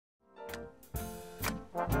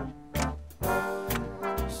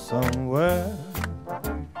Somewhere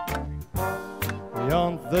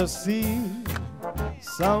beyond the sea,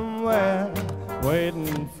 somewhere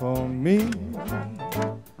waiting for me,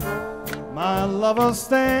 my lover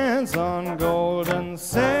stands on golden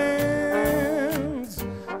sands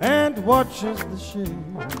and watches the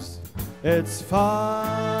ships. It's far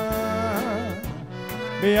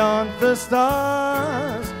beyond the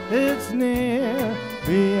stars, it's near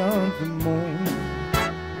beyond the moon.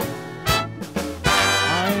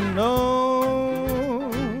 I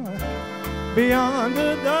know beyond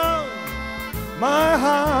the doubt my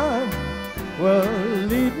heart will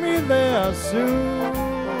lead me there soon.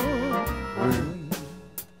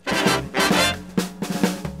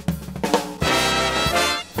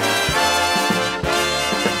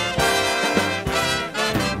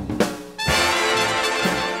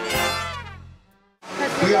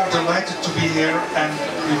 We are delighted to be here, and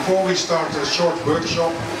before we start a short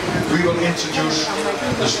workshop, we will introduce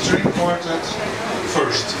the string quartet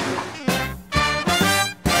first.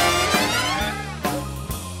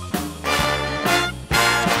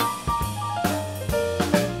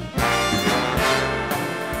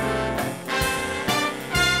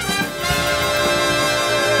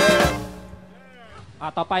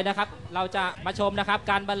ต่อไปนะครับเราจะมาชมนะครับ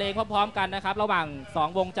การบรรเลงพร้อมๆกันนะครับระหว่าง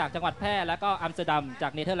2วงจากจังหวัดแพร่และก็อัมสเตอร์ดัมจา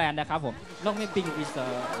กเนเธอร์แลนด์นะครับผม Longming is a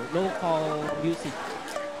local music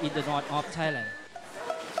in the north of Thailand.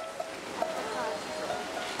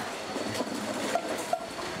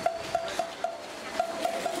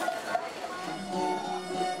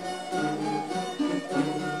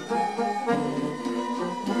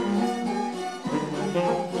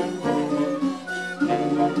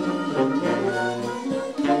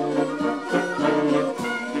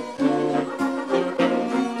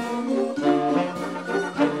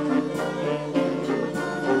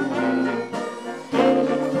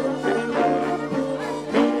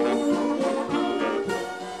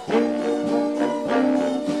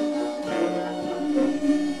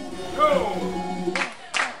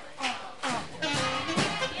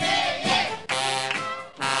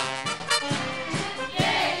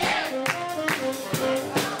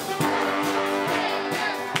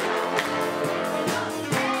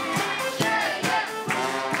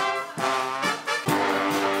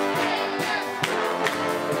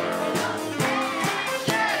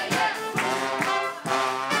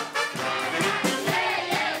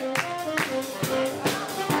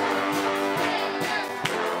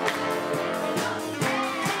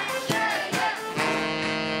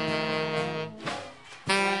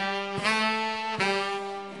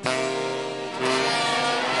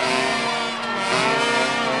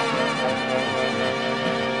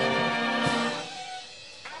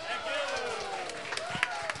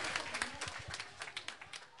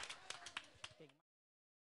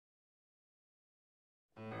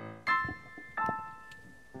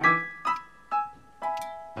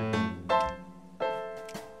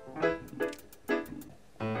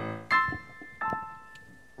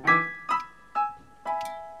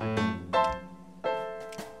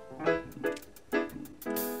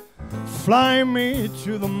 Fly me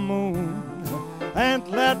to the moon and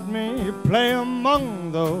let me play among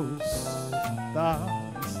those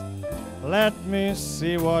stars. Let me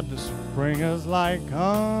see what the spring is like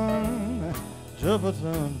on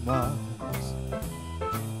Jupiter and Mars.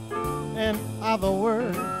 In other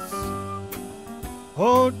words,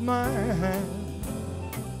 hold my hand.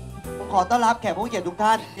 ขอต้อนรับแขกผู้เกียรติทุกท่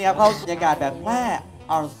านเนี่ยเข้าบรรยากาศแบบแพร่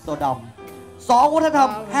อัมสเตอร์ดัม2วัฒนธรร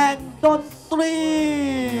มแห่งดนตรี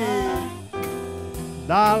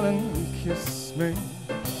Darling, kiss me.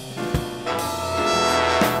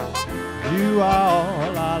 You are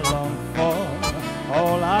all I long for,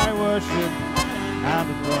 all I worship and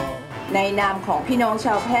adore. ในนามของพี่น้องช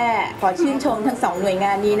าวแพร่ขอชื่นชมทั้ง2หน่วยง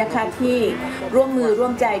านนี้นะคะที่ร่วมมือร่ว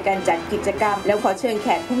มใจกันจัดกิจกรรมแล้วขอเชิญแข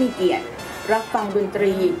กผู้มีเกียรติรับฟังดนต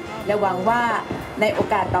รีและหวังว่าในโอ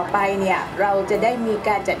กาสต่อไปเนี่ยเราจะได้มีก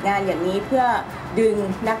ารจัดงานอย่างนี้เพื่อดึง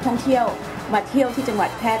นักท่องเที่ยวมาเที่ยวที่จังหวัด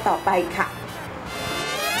แพร่ต่อไปค่ะ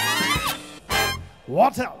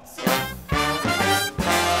What else?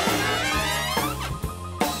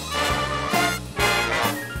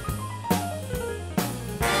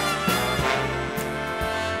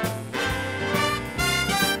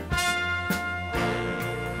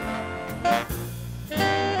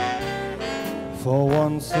 For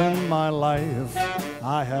once in my life,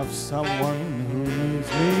 I have someone who needs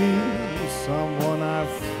me, someone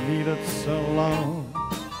I've needed so long.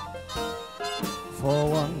 For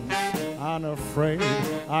once, unafraid,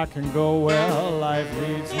 I can go where life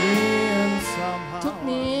leads me, and somehow. ชุด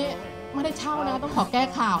นี้ไม่ได้เช่านะต้องขอแก้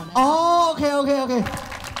ข่าวนะอ๋อ โอเคโอเคโอเค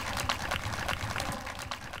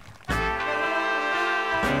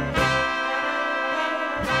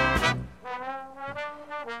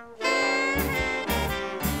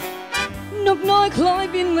นกน้อยคล้อย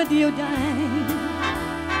บินมาเดียวดาย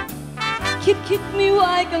คิดไม่ไหว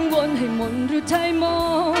กังวลให้มนหรือไทยมอ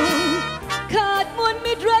งขาดมวล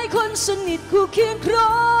มิตรไร้คนสนิทคู่เคียงคร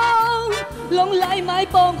องลงไหลไม้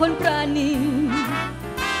ปองคนปราณี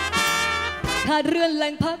ขาดเรือนแหล่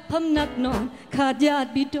งพักพำนักนอนขาดญาติ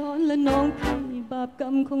บิดรและน้องพี่บาปกรร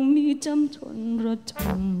มคงมีจำทนระท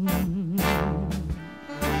ม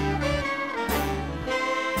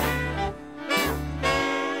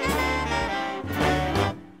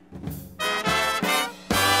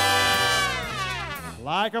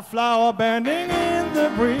Like a flower bending in the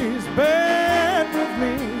breeze, bend with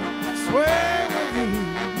me, sway with me.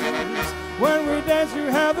 When we dance, you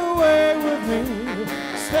have a way with me.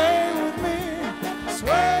 Stay with me,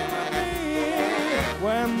 sway with me.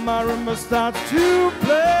 When marimba starts to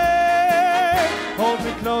play, hold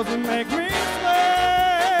me close and make me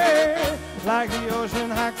sway. Like the ocean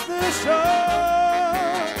hugs the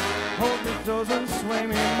shore, hold me close and sway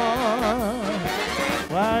me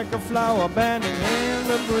more.Like a flower bending in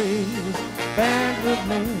the breeze, bend with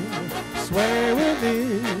me, sway with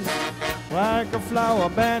ease. Like a flower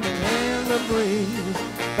bending in the breeze,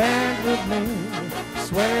 bend with me,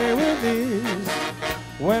 sway with ease.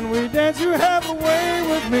 When we dance, you have a way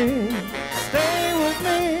with me.